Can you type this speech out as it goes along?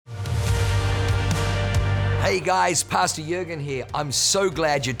Hey guys, Pastor Jurgen here. I'm so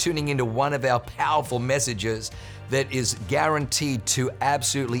glad you're tuning into one of our powerful messages that is guaranteed to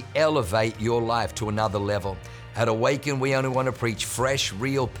absolutely elevate your life to another level. At Awaken, we only want to preach fresh,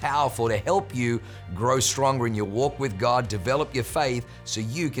 real, powerful to help you grow stronger in your walk with God, develop your faith so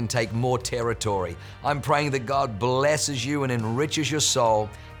you can take more territory. I'm praying that God blesses you and enriches your soul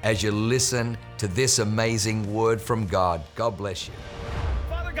as you listen to this amazing word from God. God bless you.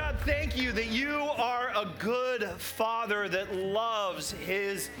 Father God, thank you that you are a good father that loves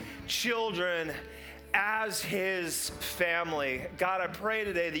his children as his family. God, I pray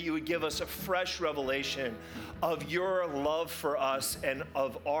today that you would give us a fresh revelation of your love for us and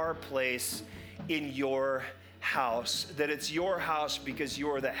of our place in your house. That it's your house because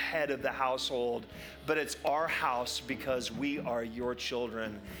you're the head of the household, but it's our house because we are your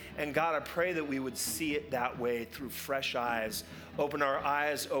children. And God, I pray that we would see it that way through fresh eyes. Open our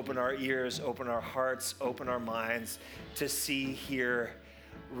eyes, open our ears, open our hearts, open our minds to see, hear,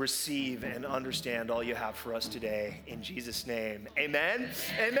 receive, and understand all you have for us today. In Jesus' name, amen.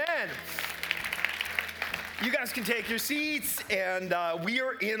 Amen. You guys can take your seats, and we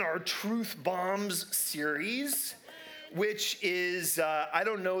are in our Truth Bombs series, which is, I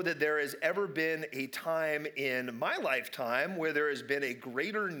don't know that there has ever been a time in my lifetime where there has been a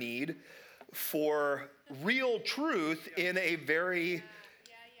greater need for real truth in a very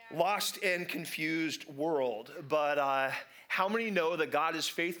lost and confused world. But how many know that God is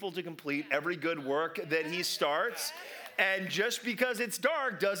faithful to complete every good work that he starts? And just because it's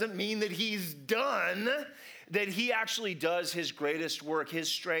dark doesn't mean that he's done, that he actually does his greatest work. His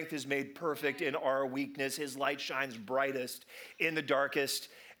strength is made perfect in our weakness. His light shines brightest in the darkest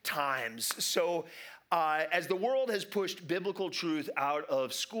times. So as the world has pushed biblical truth out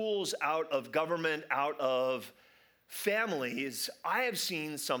of schools, out of government, out of families, I have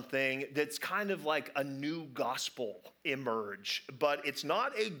seen something that's kind of like a new gospel emerge, but it's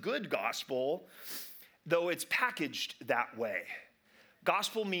not a good gospel, though it's packaged that way.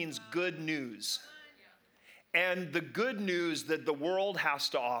 Gospel means good news. And the good news that the world has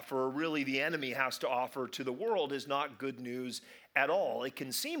to offer, really the enemy has to offer to the world, is not good news at all. It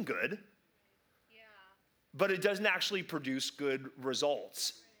can seem good, but it doesn't actually produce good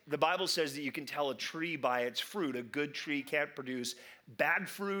results. The Bible says that you can tell a tree by its fruit. A good tree can't produce bad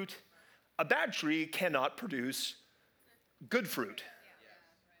fruit. A bad tree cannot produce good fruit.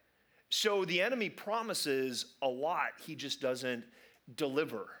 So the enemy promises a lot, he just doesn't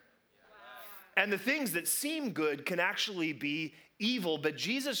deliver. And the things that seem good can actually be evil, but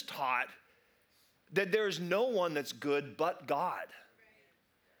Jesus taught that there's no one that's good but God.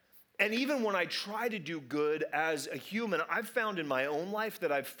 And even when I try to do good as a human, I've found in my own life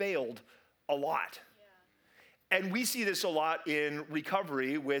that I've failed a lot. And we see this a lot in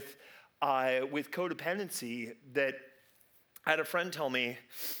recovery with codependency. That I had a friend tell me,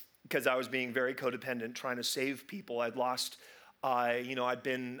 because I was being very codependent, trying to save people. I'd lost, I'd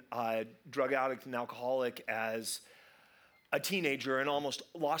been a drug addict and alcoholic as a teenager and almost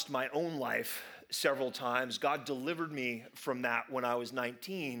lost my own life several times. God delivered me from that when I was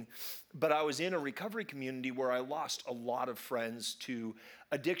 19, but I was in a recovery community where I lost a lot of friends to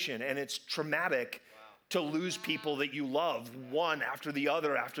addiction, and it's traumatic to lose people that you love, one after the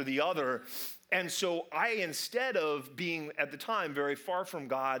other after the other. And so I, instead of being at the time very far from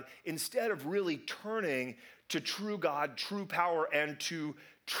God, instead of really turning to true God, true power, and to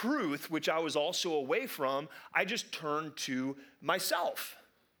truth, which I was also away from, I just turned to myself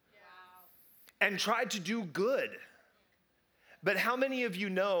and tried to do good. But how many of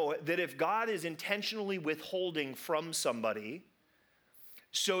you know that if God is intentionally withholding from somebody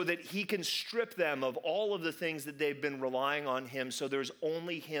so that he can strip them of all of the things that they've been relying on him, so there's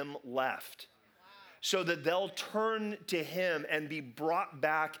only him left, so that they'll turn to him and be brought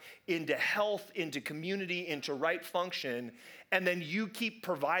back into health, into community, into right function, and then you keep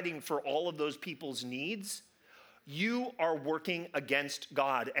providing for all of those people's needs, you are working against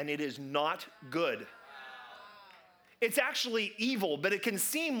God, and it is not good. It's actually evil, but it can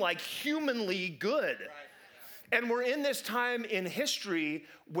seem like humanly good. And we're in this time in history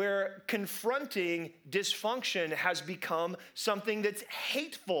where confronting dysfunction has become something that's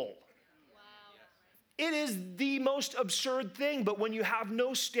hateful. It is the most absurd thing, but when you have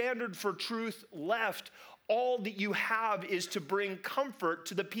no standard for truth left, all that you have is to bring comfort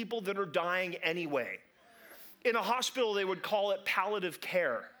to the people that are dying anyway. In a hospital, they would call it palliative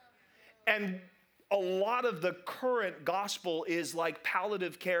care. And a lot of the current gospel is like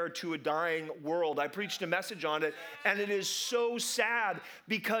palliative care to a dying world. I preached a message on it, and it is so sad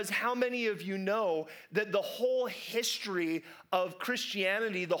because how many of you know that the whole history of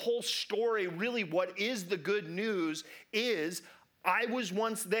Christianity, the whole story, really what is the good news is I was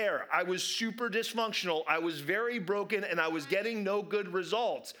once there. I was super dysfunctional. I was very broken, and I was getting no good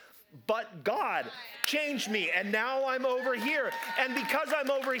results. But God changed me, and now I'm over here. And because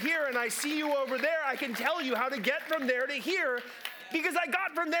I'm over here and I see you over there, I can tell you how to get from there to here because I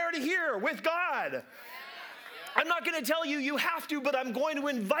got from there to here with God. I'm not going to tell you you have to, but I'm going to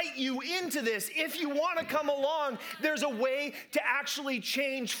invite you into this. If you want to come along, there's a way to actually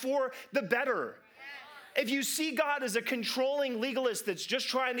change for the better. If you see God as a controlling legalist that's just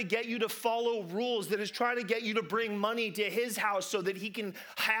trying to get you to follow rules, that is trying to get you to bring money to his house so that he can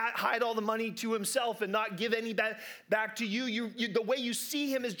hide all the money to himself and not give any back to you, the way you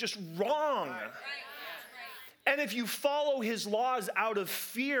see him is just wrong. Right. And if you follow his laws out of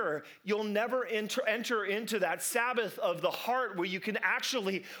fear, you'll never enter into that Sabbath of the heart where you can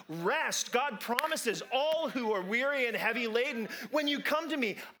actually rest. God promises all who are weary and heavy laden, when you come to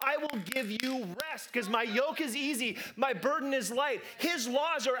me, I will give you rest because my yoke is easy, my burden is light. His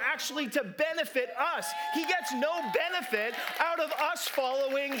laws are actually to benefit us. He gets no benefit out of us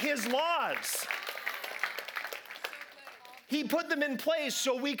following his laws. He put them in place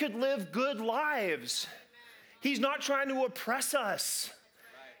so we could live good lives. He's not trying to oppress us.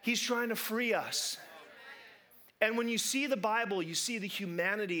 He's trying to free us. And when you see the Bible, you see the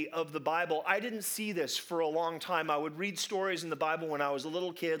humanity of the Bible. I didn't see this for a long time. I would read stories in the Bible when I was a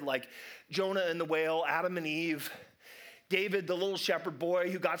little kid, like Jonah and the whale, Adam and Eve, David, the little shepherd boy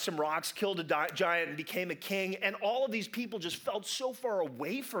who got some rocks, killed a giant, and became a king. And all of these people just felt so far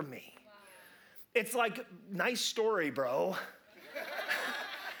away from me. It's like, nice story, bro.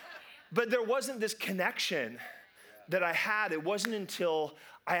 But there wasn't this connection that I had. It wasn't until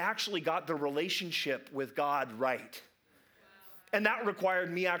I actually got the relationship with God right. And that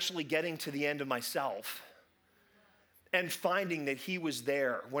required me actually getting to the end of myself and finding that he was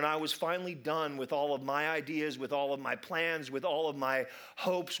there. When I was finally done with all of my ideas, with all of my plans, with all of my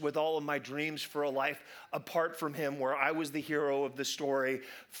hopes, with all of my dreams for a life apart from him, where I was the hero of the story,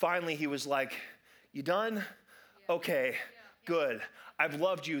 finally he was like, you done? Okay, good. I've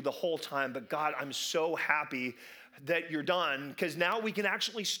loved you the whole time, but God, I'm so happy that you're done because now we can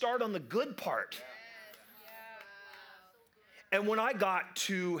actually start on the good part. And when I got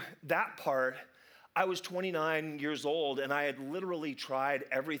to that part, I was 29 years old and I had literally tried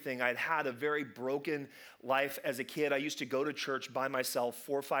everything. I'd had a very broken life as a kid. I used to go to church by myself,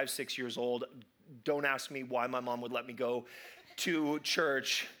 4, 5, 6 years old. Don't ask me why my mom would let me go to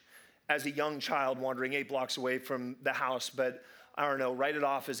church as a young child wandering 8 blocks away from the house, but I don't know, write it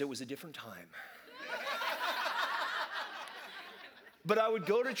off as it was a different time. But I would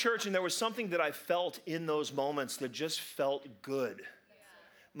go to church and there was something that I felt in those moments that just felt good.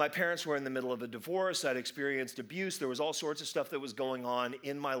 My parents were in the middle of a divorce. I'd experienced abuse. There was all sorts of stuff that was going on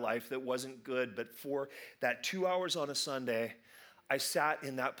in my life that wasn't good. But for that 2 hours on a Sunday, I sat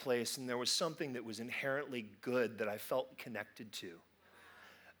in that place and there was something that was inherently good that I felt connected to.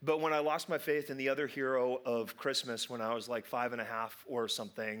 But when I lost my faith in the other hero of Christmas when I was like 5.5 or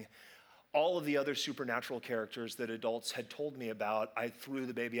something, all of the other supernatural characters that adults had told me about, I threw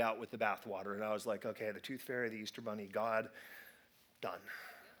the baby out with the bathwater. And I was like, okay, the Tooth Fairy, the Easter Bunny, God, done.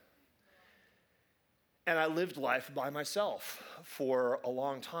 And I lived life by myself for a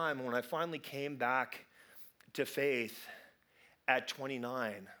long time. And when I finally came back to faith at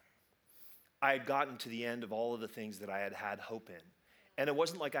 29, I had gotten to the end of all of the things that I had had hope in. And it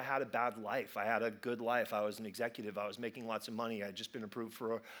wasn't like I had a bad life. I had a good life. I was an executive. I was making lots of money. I had just been approved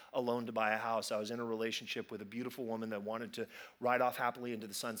for a loan to buy a house. I was in a relationship with a beautiful woman that wanted to ride off happily into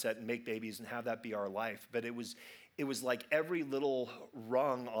the sunset and make babies and have that be our life. But it was like every little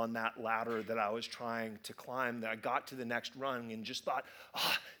rung on that ladder that I was trying to climb, that I got to the next rung and just thought,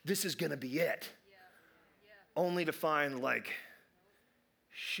 this is going to be it. Yeah. Only to find like,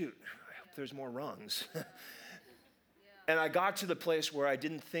 shoot, I hope there's more rungs. And I got to the place where I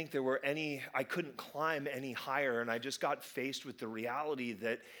didn't think there were any, I couldn't climb any higher. And I just got faced with the reality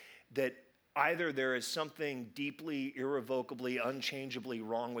that either there is something deeply, irrevocably, unchangeably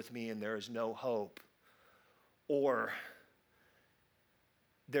wrong with me and there is no hope, or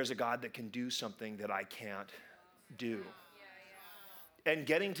there's a God that can do something that I can't do. And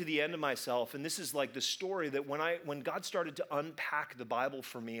getting to the end of myself, and this is like the story that when God started to unpack the Bible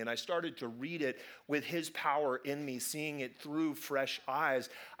for me and I started to read it with his power in me, seeing it through fresh eyes,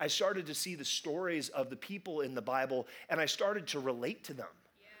 I started to see the stories of the people in the Bible and I started to relate to them.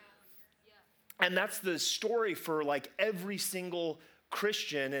 And that's the story for like every single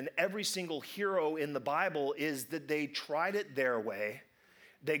Christian and every single hero in the Bible, is that they tried it their way.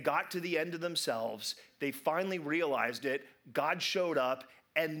 They got to the end of themselves. They finally realized it. God showed up,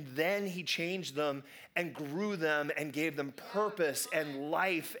 and then he changed them and grew them and gave them purpose and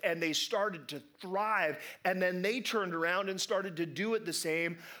life, and they started to thrive. And then they turned around and started to do it the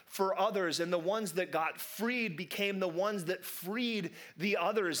same for others. And the ones that got freed became the ones that freed the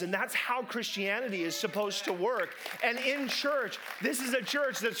others. And that's how Christianity is supposed to work. And in church, this is a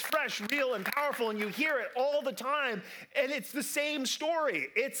church that's fresh, real, and powerful, and you hear it all the time. And it's the same story.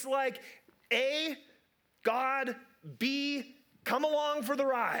 It's like A, God, B, come along for the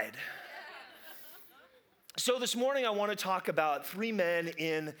ride. So this morning I want to talk about three men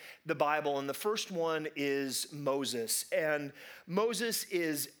in the Bible, and the first one is Moses. And Moses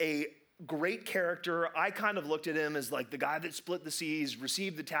is a great character. I kind of looked at him as like the guy that split the seas,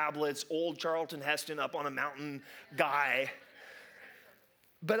 received the tablets, old Charlton Heston up on a mountain guy.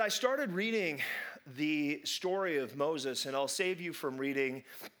 But I started reading the story of Moses, and I'll save you from reading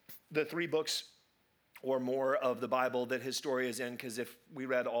the 3 books or more of the Bible that his story is in, because if we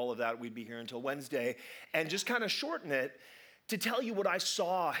read all of that, we'd be here until Wednesday, and just kind of shorten it to tell you what I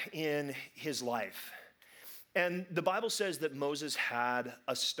saw in his life. And the Bible says that Moses had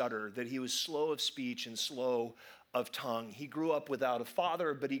a stutter, that he was slow of speech and slow of tongue. He grew up without a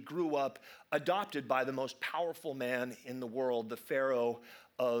father, but he grew up adopted by the most powerful man in the world, the Pharaoh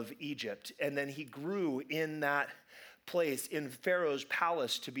of Egypt. And then he grew in that place in Pharaoh's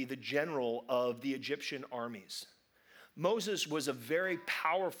palace to be the general of the Egyptian armies. Moses was a very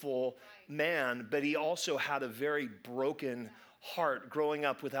powerful man, but he also had a very broken heart, growing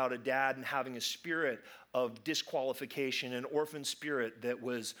up without a dad and having a spirit of disqualification, an orphan spirit that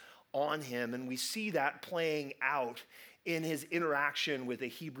was on him. And we see that playing out in his interaction with a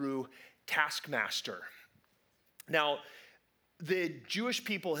Hebrew taskmaster. Now, the Jewish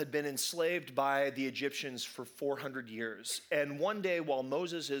people had been enslaved by the Egyptians for 400 years. And one day, while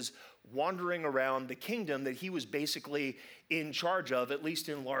Moses is wandering around the kingdom that he was basically in charge of, at least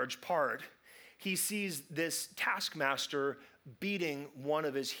in large part, he sees this taskmaster beating one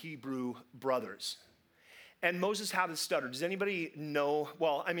of his Hebrew brothers. And Moses had a stutter. Does anybody know?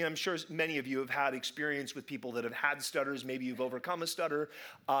 Well, I mean, I'm sure many of you have had experience with people that have had stutters. Maybe you've overcome a stutter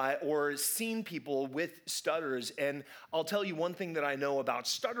or seen people with stutters. And I'll tell you one thing that I know about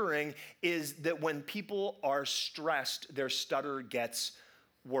stuttering is that when people are stressed, their stutter gets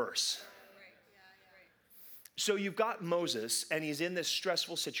worse. So you've got Moses, and he's in this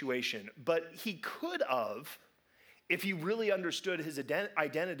stressful situation, but he could have, if he really understood his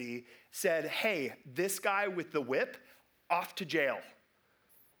identity, said, hey, this guy with the whip, off to jail.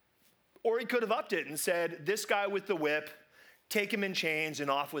 Or he could have upped it and said, this guy with the whip, take him in chains and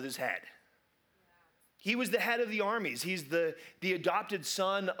off with his head. He was the head of the armies. He's the adopted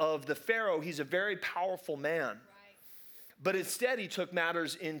son of the Pharaoh. He's a very powerful man. But instead, he took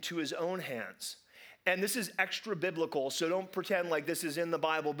matters into his own hands. And this is extra biblical, so don't pretend like this is in the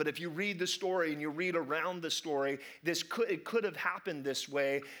Bible. But if you read the story and you read around the story, it could have happened this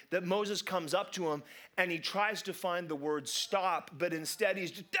way, that Moses comes up to him and he tries to find the word stop, but instead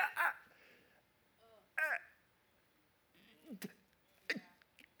he's just...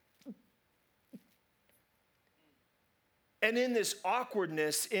 And in this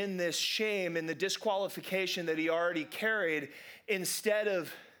awkwardness, in this shame, in the disqualification that he already carried, instead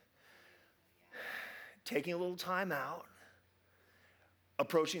of taking a little time out,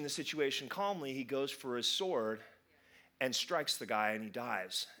 approaching the situation calmly, he goes for his sword and strikes the guy, and he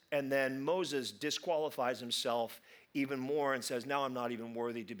dies. And then Moses disqualifies himself even more and says, now I'm not even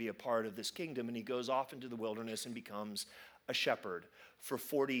worthy to be a part of this kingdom. And he goes off into the wilderness and becomes a shepherd for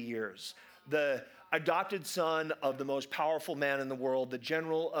 40 years. The adopted son of the most powerful man in the world, the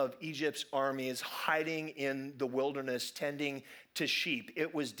general of Egypt's army, is hiding in the wilderness tending to sheep.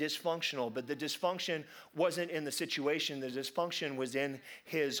 It was dysfunctional, but the dysfunction wasn't in the situation. The dysfunction was in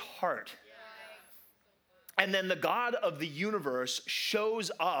his heart. And then the God of the universe shows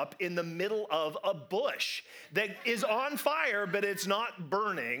up in the middle of a bush that is on fire, but it's not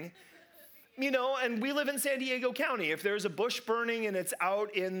burning. You know, and we live in San Diego County. If there's a bush burning and it's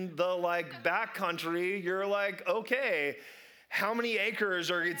out in the back country, you're like, okay, how many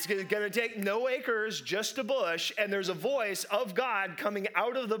acres are it's going to take? No acres, just a bush. And there's a voice of God coming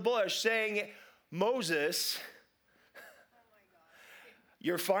out of the bush saying, Moses,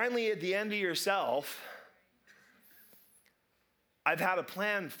 you're finally at the end of yourself. I've had a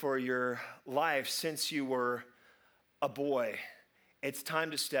plan for your life since you were a boy. It's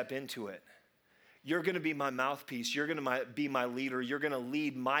time to step into it. You're going to be my mouthpiece. You're going to be my leader. You're going to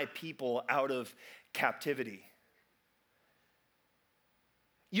lead my people out of captivity.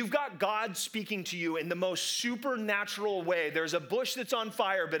 You've got God speaking to you in the most supernatural way. There's a bush that's on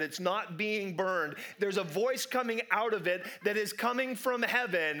fire, but it's not being burned. There's a voice coming out of it that is coming from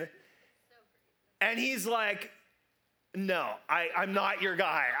heaven. And he's like, no, I'm not your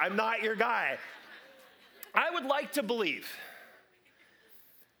guy. I'm not your guy. I would like to believe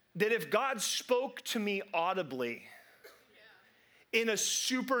that if God spoke to me audibly in a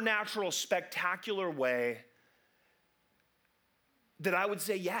supernatural, spectacular way, that I would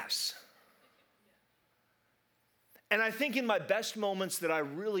say yes. And I think in my best moments that I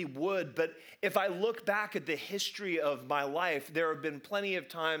really would, but if I look back at the history of my life, there have been plenty of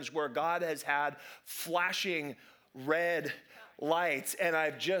times where God has had flashing red lights, and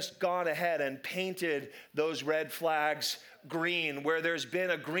I've just gone ahead and painted those red flags green, where there's been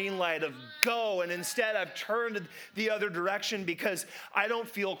a green light of go, and instead I've turned the other direction because I don't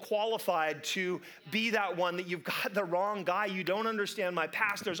feel qualified to be that one, that you've got the wrong guy, you don't understand my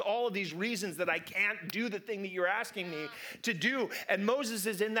past, there's all of these reasons that I can't do the thing that you're asking me to do. And Moses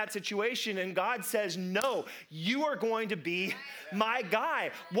is in that situation, and God says, no, you are going to be my guy.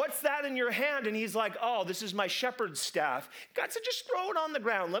 What's that in your hand? And he's like, oh, this is my shepherd's staff. God said, just throw it on the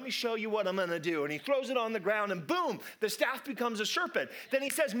ground. Let me show you what I'm going to do. And he throws it on the ground, and boom, the staff becomes a serpent. Then he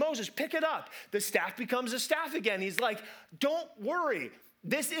says, Moses, pick it up. The staff becomes a staff again. He's like, don't worry.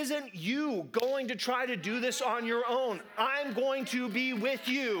 This isn't you going to try to do this on your own. I'm going to be with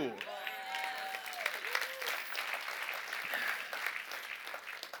you.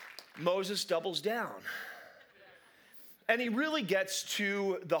 Moses doubles down. And he really gets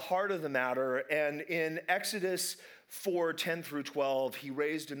to the heart of the matter. And in Exodus 4:10 through 12, he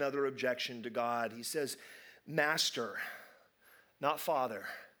raised another objection to God. He says, Master, not Father,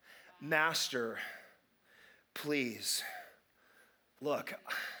 Master, please, look,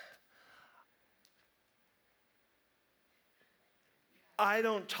 I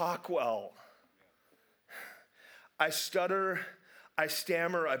don't talk well. I stutter, I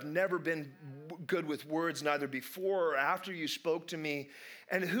stammer. I've never been good with words, neither before or after you spoke to me.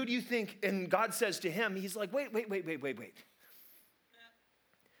 And who do you think? And God says to him, he's like, wait.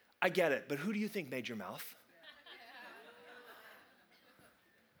 I get it, but who do you think made your mouth?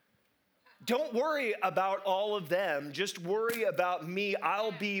 Don't worry about all of them. Just worry about me.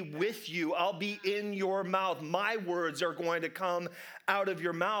 I'll be with you. I'll be in your mouth. My words are going to come out of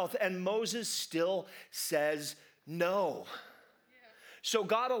your mouth. And Moses still says no. So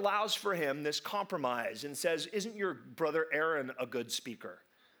God allows for him this compromise and says, isn't your brother Aaron a good speaker?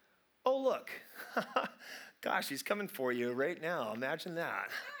 Oh, look. Gosh, he's coming for you right now. Imagine that.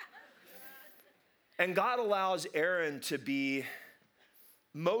 And God allows Aaron to be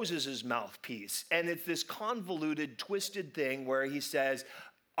Moses' mouthpiece. And it's this convoluted, twisted thing where he says,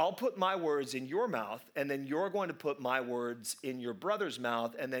 I'll put my words in your mouth, and then you're going to put my words in your brother's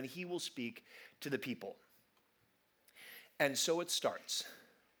mouth, and then he will speak to the people. And so it starts.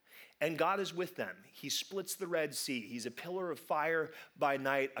 And God is with them. He splits the Red Sea. He's a pillar of fire by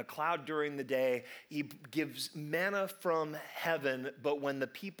night, a cloud during the day. He gives manna from heaven, but when the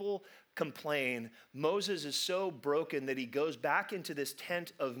people complain, Moses is so broken that he goes back into this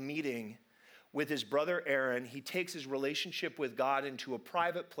tent of meeting with his brother Aaron. He takes his relationship with God into a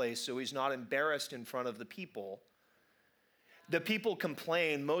private place so he's not embarrassed in front of the people. The people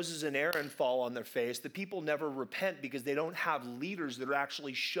complain. Moses and Aaron fall on their face. The people never repent because they don't have leaders that are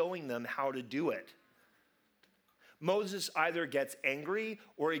actually showing them how to do it. Moses either gets angry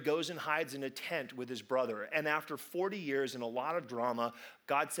or he goes and hides in a tent with his brother. And after 40 years and a lot of drama,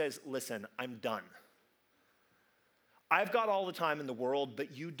 God says, listen, I'm done. I've got all the time in the world,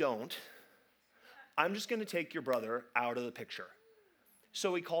 but you don't. I'm just going to take your brother out of the picture.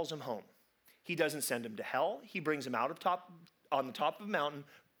 So he calls him home. He doesn't send him to hell. He brings him on the top of a mountain,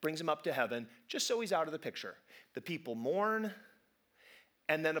 brings him up to heaven, just so he's out of the picture. The people mourn,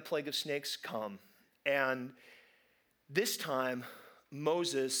 and then a plague of snakes come. And this time,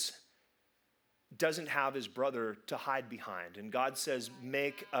 Moses doesn't have his brother to hide behind. And God says,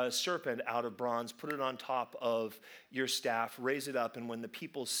 make a serpent out of bronze, put it on top of your staff, raise it up, and when the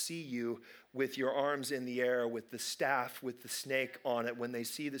people see you with your arms in the air, with the staff, with the snake on it, when they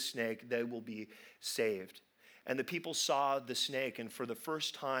see the snake, they will be saved. And the people saw the snake, and for the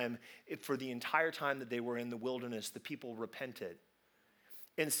first time, for the entire time that they were in the wilderness, the people repented.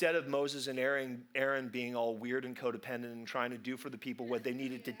 Instead of Moses and Aaron being all weird and codependent and trying to do for the people what they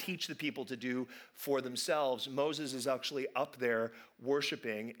needed to teach the people to do for themselves, Moses is actually up there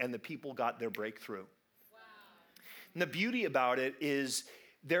worshiping, and the people got their breakthrough. Wow. And the beauty about it is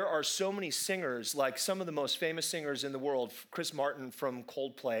There are so many singers, like some of the most famous singers in the world, Chris Martin from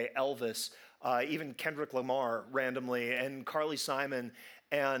Coldplay, Elvis, even Kendrick Lamar randomly, and Carly Simon,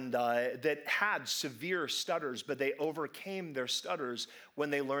 and that had severe stutters, but they overcame their stutters when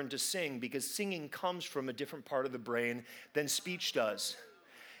they learned to sing, because singing comes from a different part of the brain than speech does.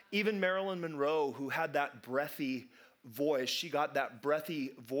 Even Marilyn Monroe, who had that breathy voice, she got that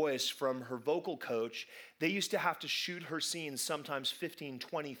breathy voice from her vocal coach. They used to have to shoot her scenes sometimes 15,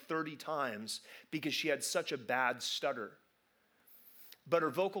 20, 30 times because she had such a bad stutter. But her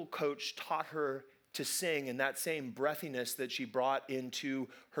vocal coach taught her to sing, and that same breathiness that she brought into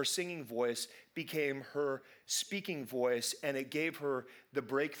her singing voice became her speaking voice, and it gave her the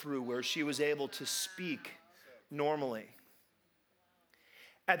breakthrough where she was able to speak normally.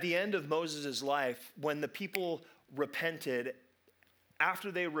 At the end of Moses' life, when the people repented,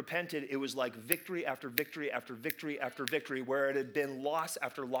 after they repented, it was like victory after victory after victory after victory, where it had been loss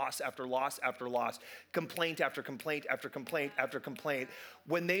after loss after loss after loss, complaint after complaint after complaint after complaint.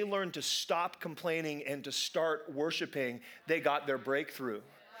 When they learned to stop complaining and to start worshiping, they got their breakthrough.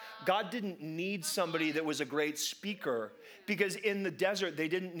 God didn't need somebody that was a great speaker, because in the desert, they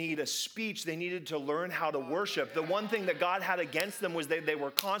didn't need a speech. They needed to learn how to worship. The one thing that God had against them was they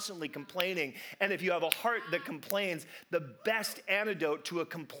were constantly complaining. And if you have a heart that complains, the best antidote to a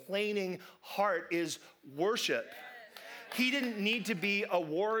complaining heart is worship. He didn't need to be a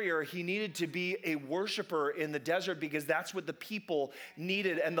warrior. He needed to be a worshiper in the desert, because that's what the people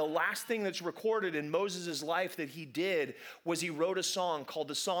needed. And the last thing that's recorded in Moses' life that he did was he wrote a song called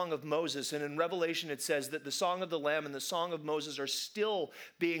the Song of Moses. And in Revelation, it says that the Song of the Lamb and the Song of Moses are still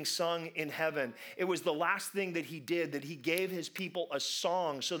being sung in heaven. It was the last thing that he did, that he gave his people a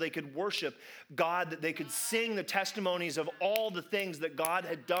song so they could worship God, that they could sing the testimonies of all the things that God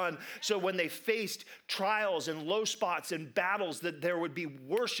had done. So when they faced trials and low spots and battles, that there would be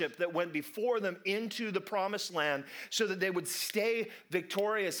worship that went before them into the promised land, so that they would stay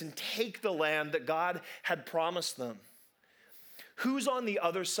victorious and take the land that God had promised them. Who's on the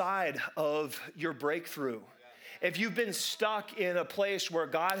other side of your breakthrough? If you've been stuck in a place where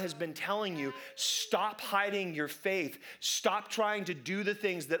God has been telling you, stop hiding your faith, stop trying to do the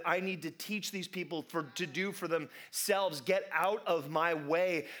things that I need to teach these people to do for themselves, get out of my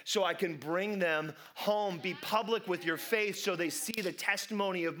way so I can bring them home, be public with your faith so they see the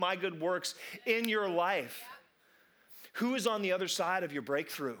testimony of my good works in your life. Who is on the other side of your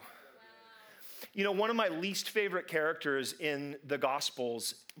breakthrough? You know, one of my least favorite characters in the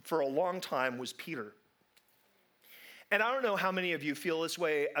Gospels for a long time was Peter. And I don't know how many of you feel this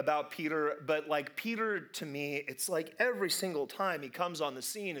way about Peter, but like Peter, to me, it's like every single time he comes on the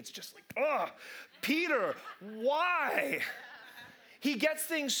scene, it's just like, oh, Peter, why? He gets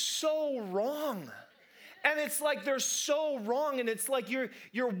things so wrong. And it's like they're so wrong, and it's like you're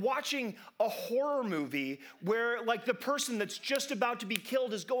watching a horror movie where like the person that's just about to be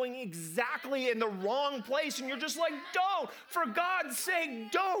killed is going exactly in the wrong place, and you're just like, don't, for God's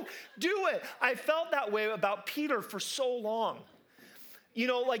sake, don't do it. I felt that way about Peter for so long. You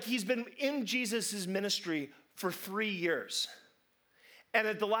know, like he's been in Jesus' ministry for 3 years. And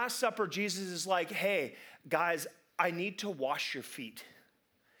at the Last Supper, Jesus is like, hey, guys, I need to wash your feet.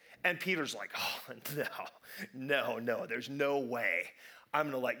 And Peter's like, oh, no, there's no way I'm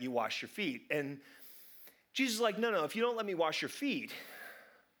going to let you wash your feet. And Jesus is like, no, if you don't let me wash your feet,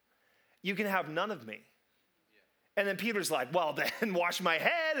 you can have none of me. And then Peter's like, well, then wash my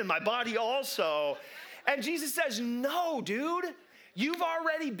head and my body also. And Jesus says, no, dude. You've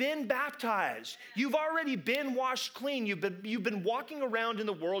already been baptized. You've already been washed clean. You've been walking around in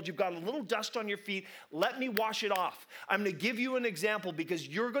the world. You've got a little dust on your feet. Let me wash it off. I'm going to give you an example, because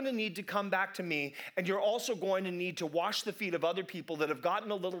you're going to need to come back to me, and you're also going to need to wash the feet of other people that have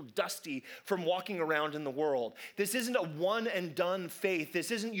gotten a little dusty from walking around in the world. This isn't a one and done faith.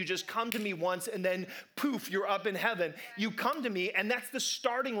 This isn't you just come to me once and then poof, you're up in heaven. You come to me, and that's the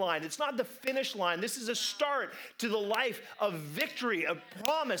starting line. It's not the finish line. This is a start to the life of victory, a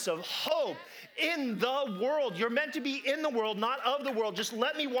promise of hope in the world. You're meant to be in the world, not of the world. Just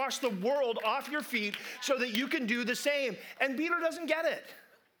let me wash the world off your feet so that you can do the same. And Peter doesn't get it.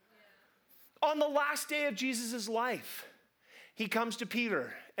 On the last day of Jesus' life, he comes to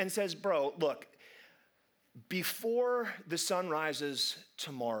Peter and says, bro, look, before the sun rises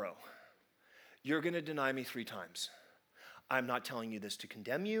tomorrow, you're going to deny me 3 times. I'm not telling you this to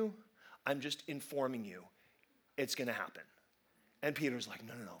condemn you. I'm just informing you it's going to happen. And Peter's like,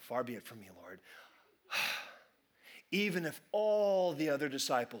 no, far be it from me, Lord. Even if all the other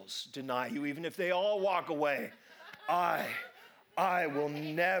disciples deny you, even if they all walk away, I will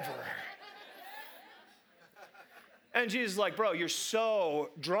never. And Jesus is like, bro, you're so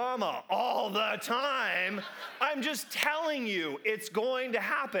drama all the time. I'm just telling you, it's going to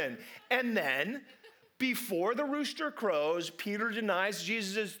happen. And then, before the rooster crows, Peter denies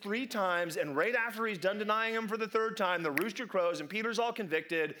Jesus 3 times, and right after he's done denying him for the 3rd time, the rooster crows, and Peter's all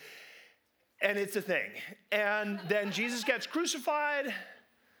convicted, and it's a thing. And then Jesus gets crucified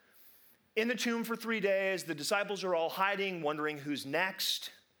in the tomb for 3 days. The disciples are all hiding, wondering who's next.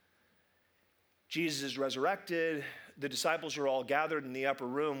 Jesus is resurrected. The disciples are all gathered in the upper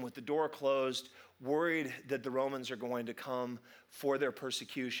room with the door closed, worried that the Romans are going to come for their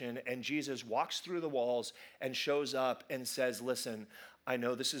persecution. And Jesus walks through the walls and shows up and says, listen, I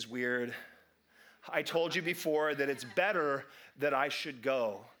know this is weird. I told you before that it's better that I should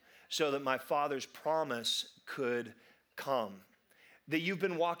go so that my Father's promise could come. That you've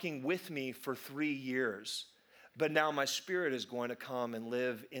been walking with me for 3 years. But now my Spirit is going to come and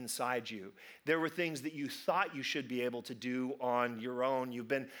live inside you. There were things that you thought you should be able to do on your own. You've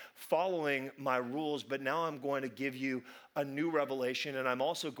been following my rules, but now I'm going to give you a new revelation, and I'm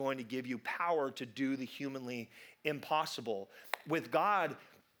also going to give you power to do the humanly impossible. With God,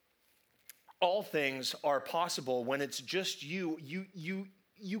 all things are possible. When it's just you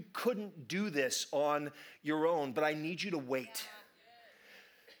couldn't do this on your own, but I need you to wait.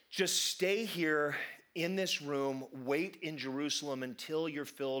 Just stay here in this room, wait in Jerusalem until you're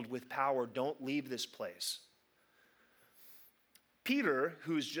filled with power. Don't leave this place. Peter,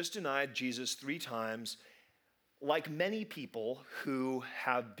 who's just denied Jesus 3 times, like many people who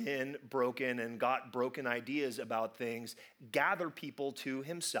have been broken and got broken ideas about things, gather people to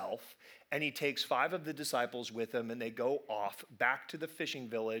himself, and he takes 5 of the disciples with him, and they go off back to the fishing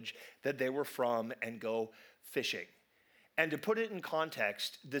village that they were from and go fishing. And to put it in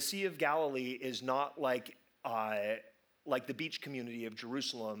context, the Sea of Galilee is not like the beach community of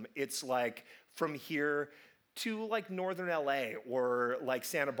Jerusalem. It's like from here to like northern LA or like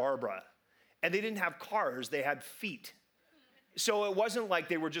Santa Barbara. And they didn't have cars, they had feet. So it wasn't like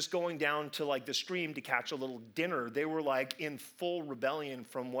they were just going down to like the stream to catch a little dinner. They were like in full rebellion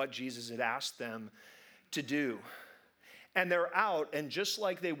from what Jesus had asked them to do. And they're out, and just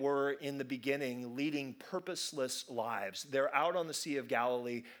like they were in the beginning, leading purposeless lives. They're out on the Sea of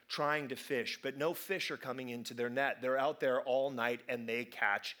Galilee trying to fish, but no fish are coming into their net. They're out there all night, and they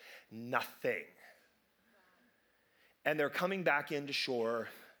catch nothing. And they're coming back into shore,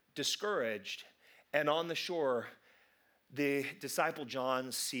 discouraged. And on the shore, the disciple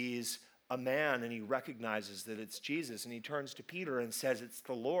John sees a man, and he recognizes that it's Jesus. And he turns to Peter and says, it's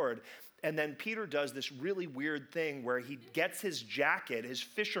the Lord. And then Peter does this really weird thing where he gets his jacket, his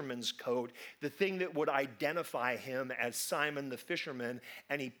fisherman's coat, the thing that would identify him as Simon the fisherman,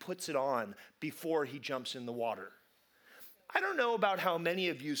 and he puts it on before he jumps in the water. I don't know about how many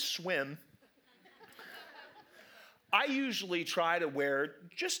of you swim. I usually try to wear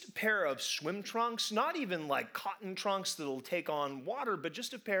just a pair of swim trunks, not even like cotton trunks that'll take on water, but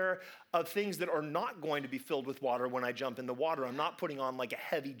just a pair of things that are not going to be filled with water when I jump in the water. I'm not putting on like a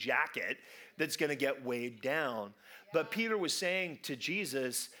heavy jacket that's going to get weighed down. But Peter was saying to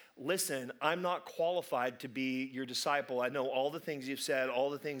Jesus, listen, I'm not qualified to be your disciple. I know all the things you've said, all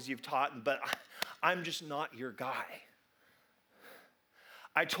the things you've taught, but I'm just not your guy.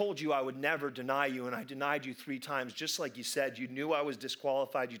 I told you I would never deny you, and I denied you 3 times, just like you said. You knew I was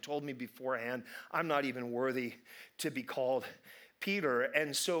disqualified. You told me beforehand, I'm not even worthy to be called Peter.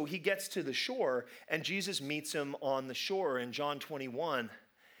 And so he gets to the shore, and Jesus meets him on the shore in John 21.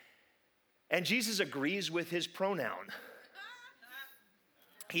 And Jesus agrees with his pronoun.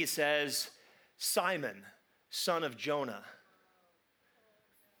 He says, Simon, son of Jonah.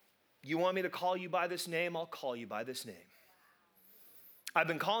 You want me to call you by this name? I'll call you by this name. I've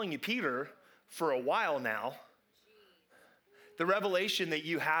been calling you Peter for a while now. The revelation that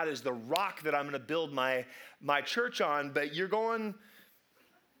you had is the rock that I'm going to build my church on, but you're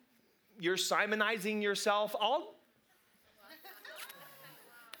Simonizing yourself.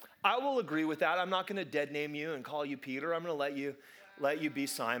 I will agree with that. I'm not going to dead name you and call you Peter. I'm going to let you be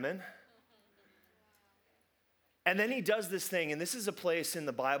Simon. And then he does this thing, and this is a place in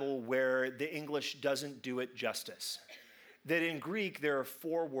the Bible where the English doesn't do it justice. That in Greek, there are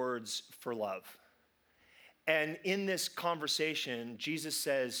 4 words for love. And in this conversation, Jesus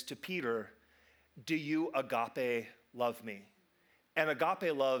says to Peter, do you agape love me? And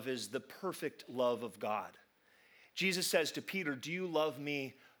agape love is the perfect love of God. Jesus says to Peter, do you love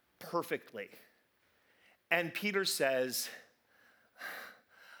me perfectly? And Peter says,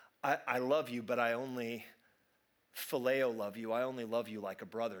 I love you, but I only phileo love you. I only love you like a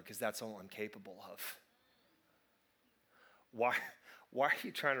brother because that's all I'm capable of. Why are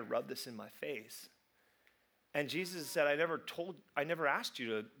you trying to rub this in my face? And Jesus said, I never asked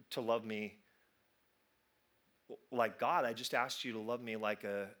you to love me like God. I just asked you to love me like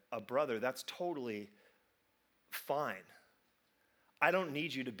a brother. That's totally fine. I don't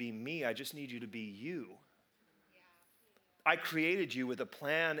need you to be me. I just need you to be you. I created you with a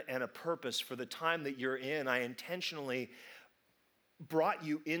plan and a purpose for the time that you're in. I intentionally brought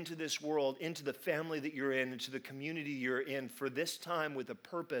you into this world, into the family that you're in, into the community you're in for this time with a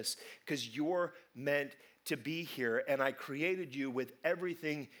purpose, because you're meant to be here. And I created you with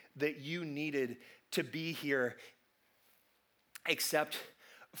everything that you needed to be here except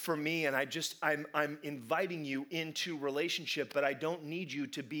for me. And I'm inviting you into relationship, but I don't need you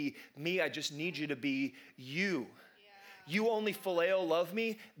to be me. I just need you to be you. You only phileo love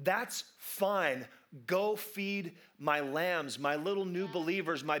me? That's fine. Go feed my lambs, my little new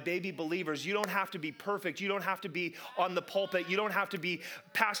believers, my baby believers. You don't have to be perfect. You don't have to be on the pulpit. You don't have to be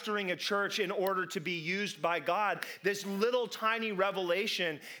pastoring a church in order to be used by God. This little tiny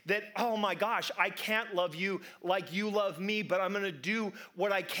revelation that, oh my gosh, I can't love you like you love me, but I'm going to do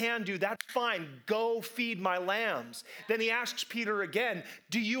what I can do. That's fine. Go feed my lambs. Then he asks Peter again,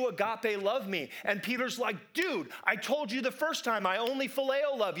 do you agape love me? And Peter's like, dude, I told you the first time I only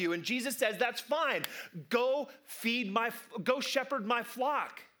phileo love you. And Jesus says, that's fine. Go shepherd my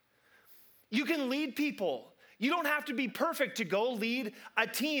flock. You can lead people. You don't have to be perfect to go lead a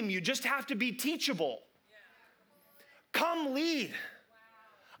team. You just have to be teachable. Come lead.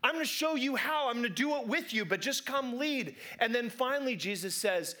 I'm going to show you how. I'm going to do it with you, but just come lead. And then finally, Jesus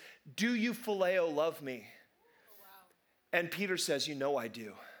says, do you phileo love me? And Peter says, you know I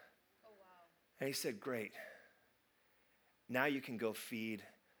do. And he said, great. Now you can go feed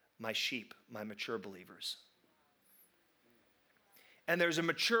my sheep, my mature believers. And there's a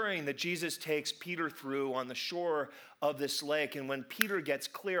maturing that Jesus takes Peter through on the shore of this lake. And when Peter gets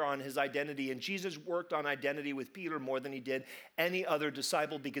clear on his identity, and Jesus worked on identity with Peter more than he did any other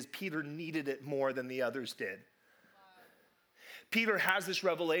disciple because Peter needed it more than the others did. Peter has this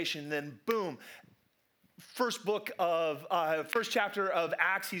revelation, then boom, first chapter of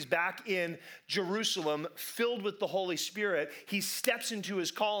Acts, he's back in Jerusalem, filled with the Holy Spirit. He steps into his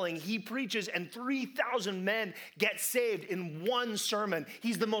calling. He preaches, and 3,000 men get saved in one sermon.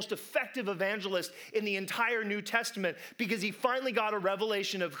 He's the most effective evangelist in the entire New Testament because he finally got a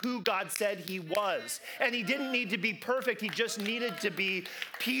revelation of who God said he was. And he didn't need to be perfect. He just needed to be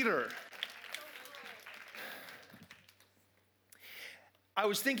Peter. I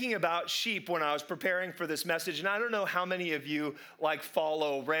was thinking about sheep when I was preparing for this message, and I don't know how many of you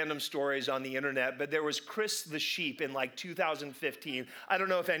follow random stories on the internet, but there was Chris the sheep in 2015. I don't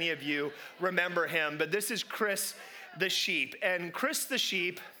know if any of you remember him, but this is Chris the sheep. And Chris the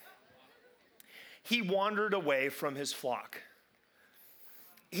sheep, he wandered away from his flock.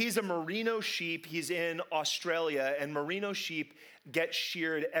 He's a merino sheep. He's in Australia, and merino sheep get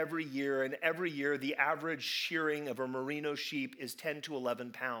sheared every year. And every year, the average shearing of a merino sheep is 10 to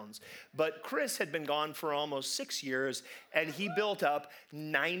 11 pounds. But Chris had been gone for almost 6 years, and he built up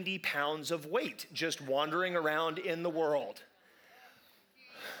 90 pounds of weight just wandering around in the world.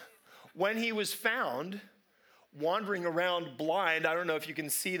 When he was found wandering around blind, I don't know if you can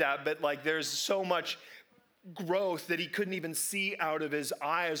see that, but there's so much growth that he couldn't even see out of his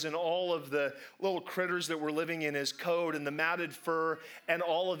eyes, and all of the little critters that were living in his coat and the matted fur, and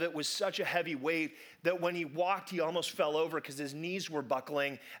all of it was such a heavy weight that when he walked, he almost fell over because his knees were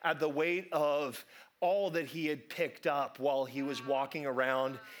buckling at the weight of all that he had picked up while he was walking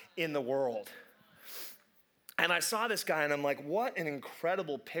around in the world. And I saw this guy and I'm like, what an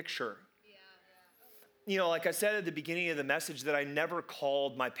incredible picture. You know, like I said at the beginning of the message, that I never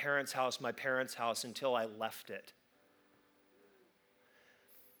called my parents' house until I left it.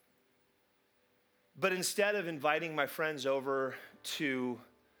 But instead of inviting my friends over to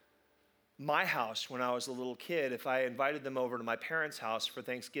my house when I was a little kid, if I invited them over to my parents' house for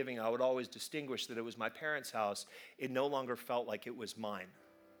Thanksgiving, I would always distinguish that it was my parents' house. It no longer felt like it was mine.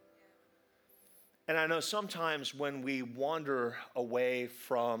 And I know sometimes when we wander away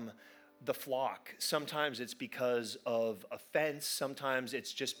from the flock, sometimes it's because of offense, sometimes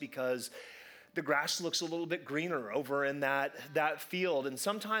it's just because the grass looks a little bit greener over in that field, and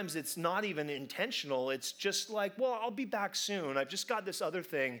sometimes it's not even intentional. It's just well, I'll be back soon. I've just got this other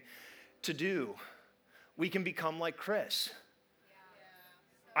thing to do. We can become like Chris.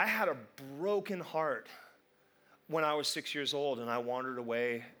 I had a broken heart when I was 6 years old and I wandered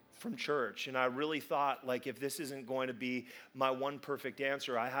away from church. And I really thought, if this isn't going to be my one perfect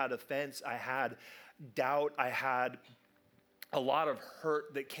answer, I had offense, I had doubt, I had a lot of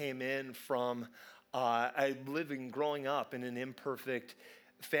hurt that came in from growing up in an imperfect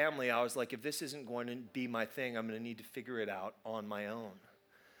family, I was like, if this isn't going to be my thing, I'm going to need to figure it out on my own.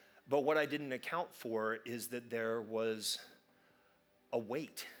 But what I didn't account for is that there was a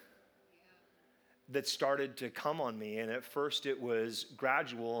weight that started to come on me. And at first it was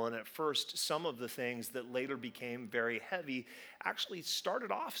gradual. And at first, some of the things that later became very heavy actually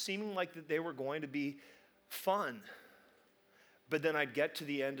started off seeming like that they were going to be fun. But then I'd get to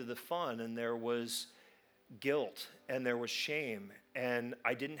the end of the fun and there was guilt and there was shame. And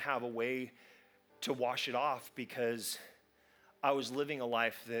I didn't have a way to wash it off because I was living a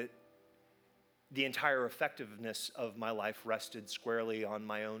life that the entire effectiveness of my life rested squarely on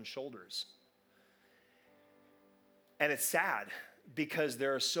my own shoulders. And it's sad because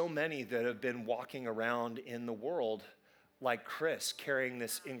there are so many that have been walking around in the world like Chris, carrying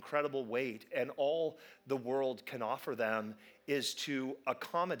this incredible weight, and all the world can offer them is to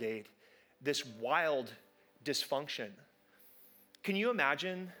accommodate this wild dysfunction. Can you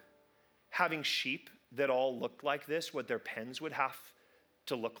imagine having sheep that all looked like this, what their pens would have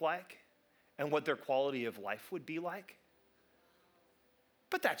to look like, and what their quality of life would be like?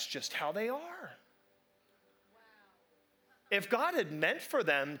 But that's just how they are. If God had meant for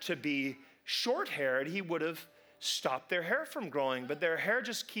them to be short-haired, he would have stopped their hair from growing, but their hair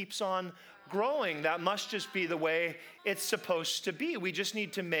just keeps on growing. That must just be the way it's supposed to be. We just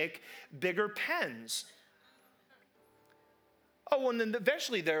need to make bigger pens. Oh, and then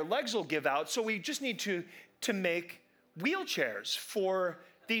eventually their legs will give out, so we just need to make wheelchairs for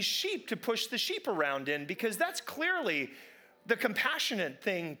these sheep to push the sheep around in, because that's clearly the compassionate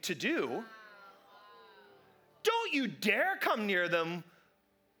thing to do. Don't you dare come near them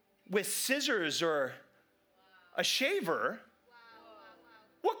with scissors or a shaver.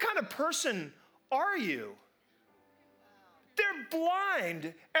 What kind of person are you? They're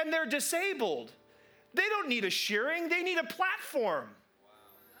blind and they're disabled. They don't need a shearing, they need a platform.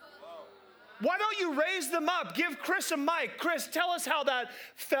 Why don't you raise them up? Give Chris a mic. Chris, tell us how that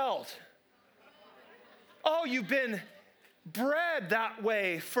felt. Oh, you've been bred that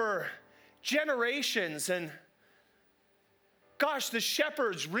way for generations, and gosh, the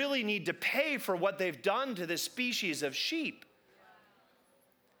shepherds really need to pay for what they've done to this species of sheep.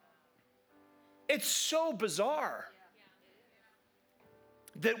 It's so bizarre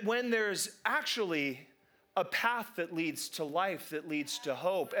that when there's actually a path that leads to life, that leads to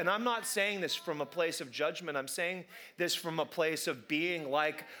hope. And I'm not saying this from a place of judgment. I'm saying this from a place of being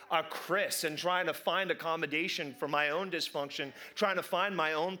like a Chris and trying to find accommodation for my own dysfunction, trying to find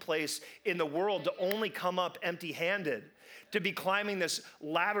my own place in the world, to only come up empty-handed, to be climbing this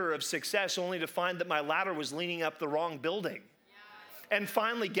ladder of success only to find that my ladder was leaning up the wrong building. And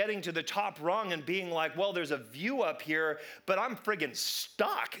finally getting to the top rung and being like, well, there's a view up here, but I'm friggin'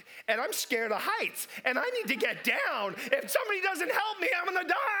 stuck and I'm scared of heights and I need to get down. If somebody doesn't help me, I'm gonna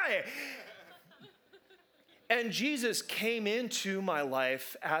die. And Jesus came into my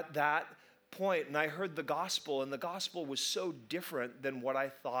life at that point, and I heard the gospel, and the gospel was so different than what I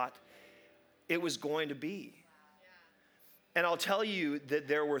thought it was going to be. And I'll tell you that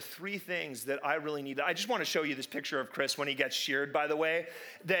there were three things that I really needed. I just want to show you this picture of Chris when he gets sheared, by the way.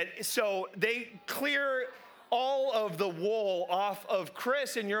 So they clear all of the wool off of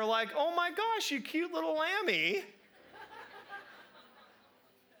Chris, and you're like, oh my gosh, you cute little lammy.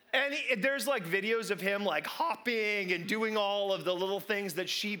 And there's like videos of him like hopping and doing all of the little things that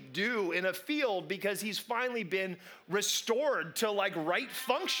sheep do in a field, because he's finally been restored to like right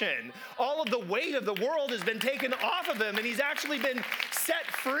function. All of the weight of the world has been taken off of him and he's actually been set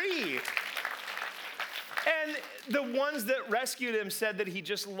free. And the ones that rescued him said that he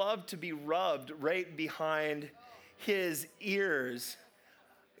just loved to be rubbed right behind his ears.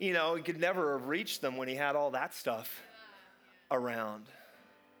 You know, he could never have reached them when he had all that stuff around.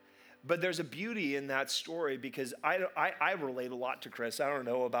 But there's a beauty in that story, because I relate a lot to Chris. I don't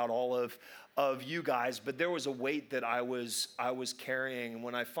know about all of you guys, but there was a weight that I was carrying. And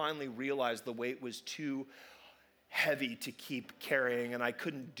when I finally realized the weight was too heavy to keep carrying and I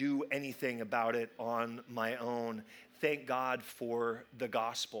couldn't do anything about it on my own, thank God for the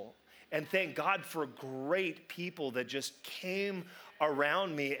gospel. And thank God for great people that just came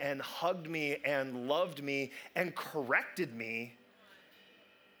around me and hugged me and loved me and corrected me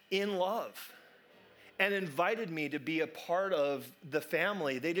in love. and invited me to be a part of the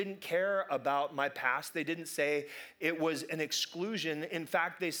family. They didn't care about my past. They didn't say it was an exclusion. In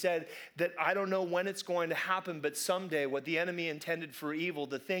fact, they said that I don't know when it's going to happen, but someday what the enemy intended for evil,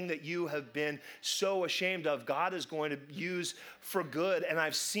 the thing that you have been so ashamed of, God is going to use for good. And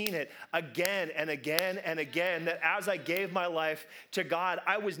I've seen it again and again and again, that as I gave my life to God,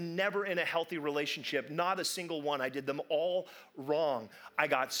 I was never in a healthy relationship, not a single one. I did them all wrong. I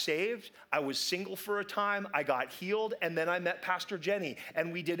got saved, I was single for a time, I got healed, and then I met Pastor Jenny,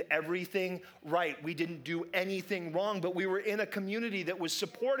 and we did everything right. We didn't do anything wrong, but we were in a community that was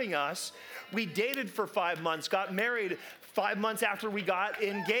supporting us. We dated for 5 months, got married 5 months after we got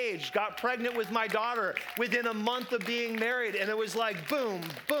engaged, got pregnant with my daughter within a month of being married, and it was like boom,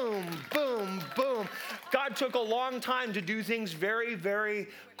 boom, boom, boom. God took a long time to do things very, very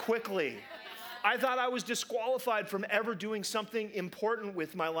quickly. I thought I was disqualified from ever doing something important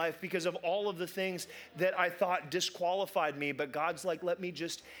with my life because of all of the things that I thought disqualified me. But God's like, let me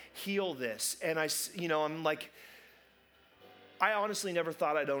just heal this. And I'm like, I honestly never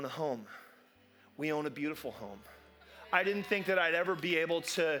thought I'd own a home. We own a beautiful home. I didn't think that I'd ever be able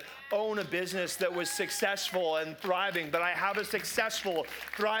to own a business that was successful and thriving, but I have a successful,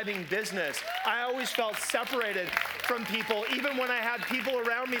 thriving business. I always felt separated from people. Even when I had people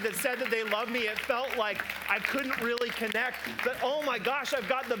around me that said that they loved me, it felt like I couldn't really connect. But oh my gosh, I've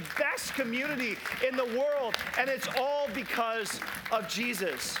got the best community in the world, and it's all because of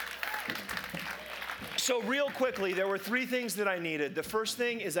Jesus. So real quickly, there were 3 things that I needed. The first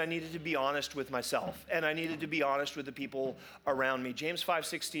thing is I needed to be honest with myself, and I needed to be honest with the people around me. James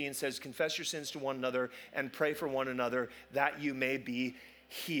 5:16 says, confess your sins to one another and pray for one another that you may be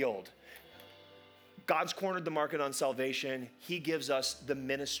healed. God's cornered the market on salvation. He gives us the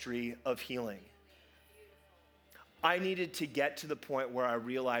ministry of healing. I needed to get to the point where I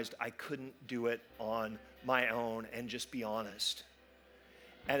realized I couldn't do it on my own and just be honest.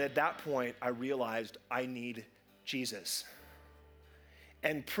 And at that point, I realized I need Jesus.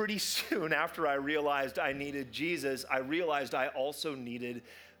 And pretty soon after I realized I needed Jesus, I realized I also needed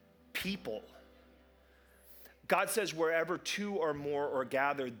people. God says, wherever 2 or more are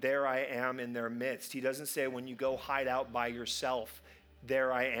gathered, there I am in their midst. He doesn't say when you go hide out by yourself,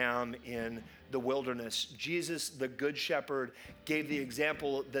 there I am in the wilderness. Jesus, the good shepherd, gave the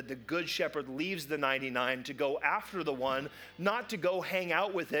example that the good shepherd leaves the 99 to go after the one, not to go hang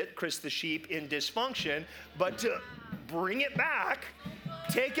out with it, Chris the sheep, in dysfunction, but to bring it back,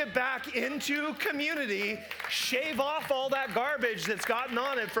 take it back into community, shave off all that garbage that's gotten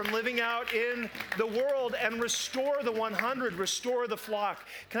on it from living out in the world, and restore the 100, restore the flock.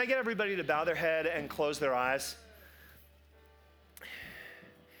 Can I get everybody to bow their head and close their eyes?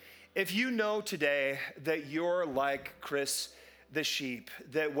 If you know today that you're like Chris the sheep,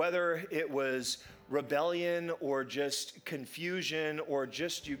 that whether it was rebellion or just confusion or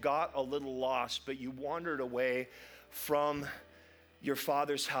just you got a little lost, but you wandered away from your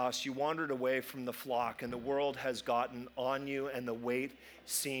father's house, you wandered away from the flock, and the world has gotten on you and the weight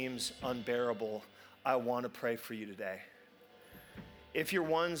seems unbearable, I want to pray for you today. If you're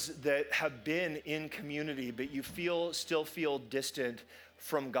ones that have been in community, but you still feel distant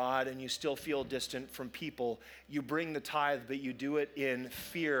from God and you still feel distant from people, you bring the tithe, but you do it in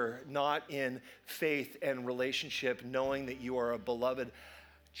fear, not in faith and relationship, knowing that you are a beloved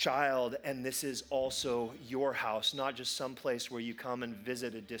child and this is also your house, not just some place where you come and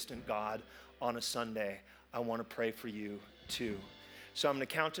visit a distant God on a Sunday. I want to pray for you too. So I'm going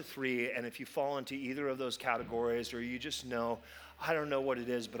to count to 3, and if you fall into either of those categories or you just know, I don't know what it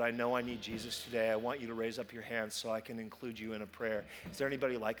is, but I know I need Jesus today, I want you to raise up your hands so I can include you in a prayer. Is there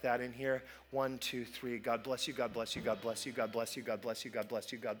anybody like that in here? 1, 2, 3. God bless you, God bless you, God bless you, God bless you, God bless you, God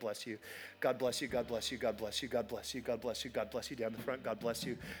bless you, God bless you, God bless you, God bless you, God bless you, God bless you, God bless you, God bless you down the front, God bless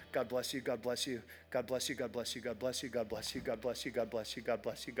you, God bless you, God bless you, God bless you, God bless you, God bless you, God bless you, God bless you, God bless you, God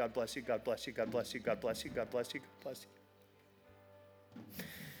bless you, God bless you, God bless you, God bless you, God bless you, God bless you, God bless you.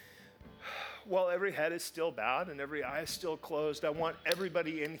 While every head is still bowed and every eye is still closed, I want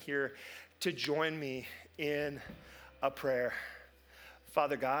everybody in here to join me in a prayer.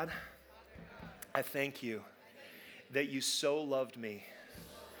 Father God, I thank you that you so loved me,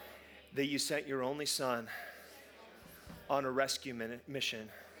 that you sent your only son on a rescue mission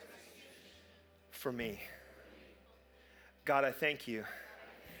for me. God, I thank you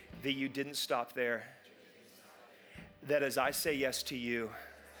that you didn't stop there, that as I say yes to you,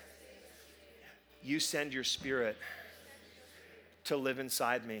 you send your spirit to live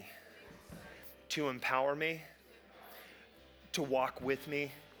inside me, to empower me, to walk with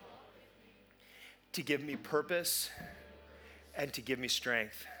me, to give me purpose, and to give me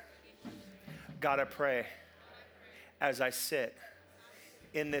strength. God, I pray as I sit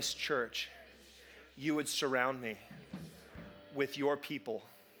in this church, you would surround me with your people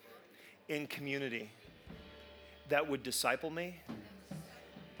in community that would disciple me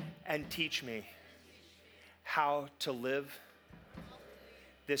and teach me how to live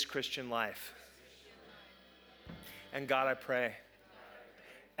this Christian life. And God, I pray,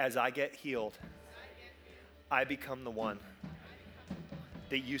 as I get healed, I become the one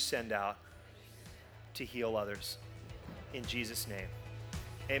that you send out to heal others. In Jesus' name,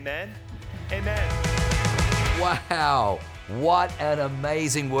 amen, amen. Wow, what an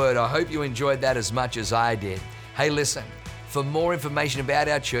amazing word. I hope you enjoyed that as much as I did. Hey, listen, for more information about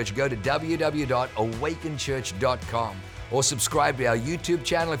our church, go to www.awakenchurch.com or subscribe to our YouTube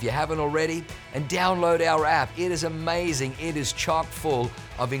channel if you haven't already, and download our app. It is amazing. It is chock full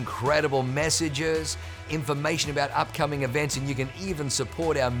of incredible messages, information about upcoming events, and you can even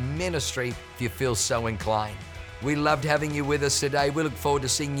support our ministry if you feel so inclined. We loved having you with us today. We look forward to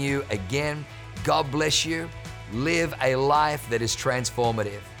seeing you again. God bless you. Live a life that is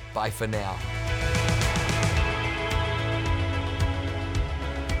transformative. Bye for now.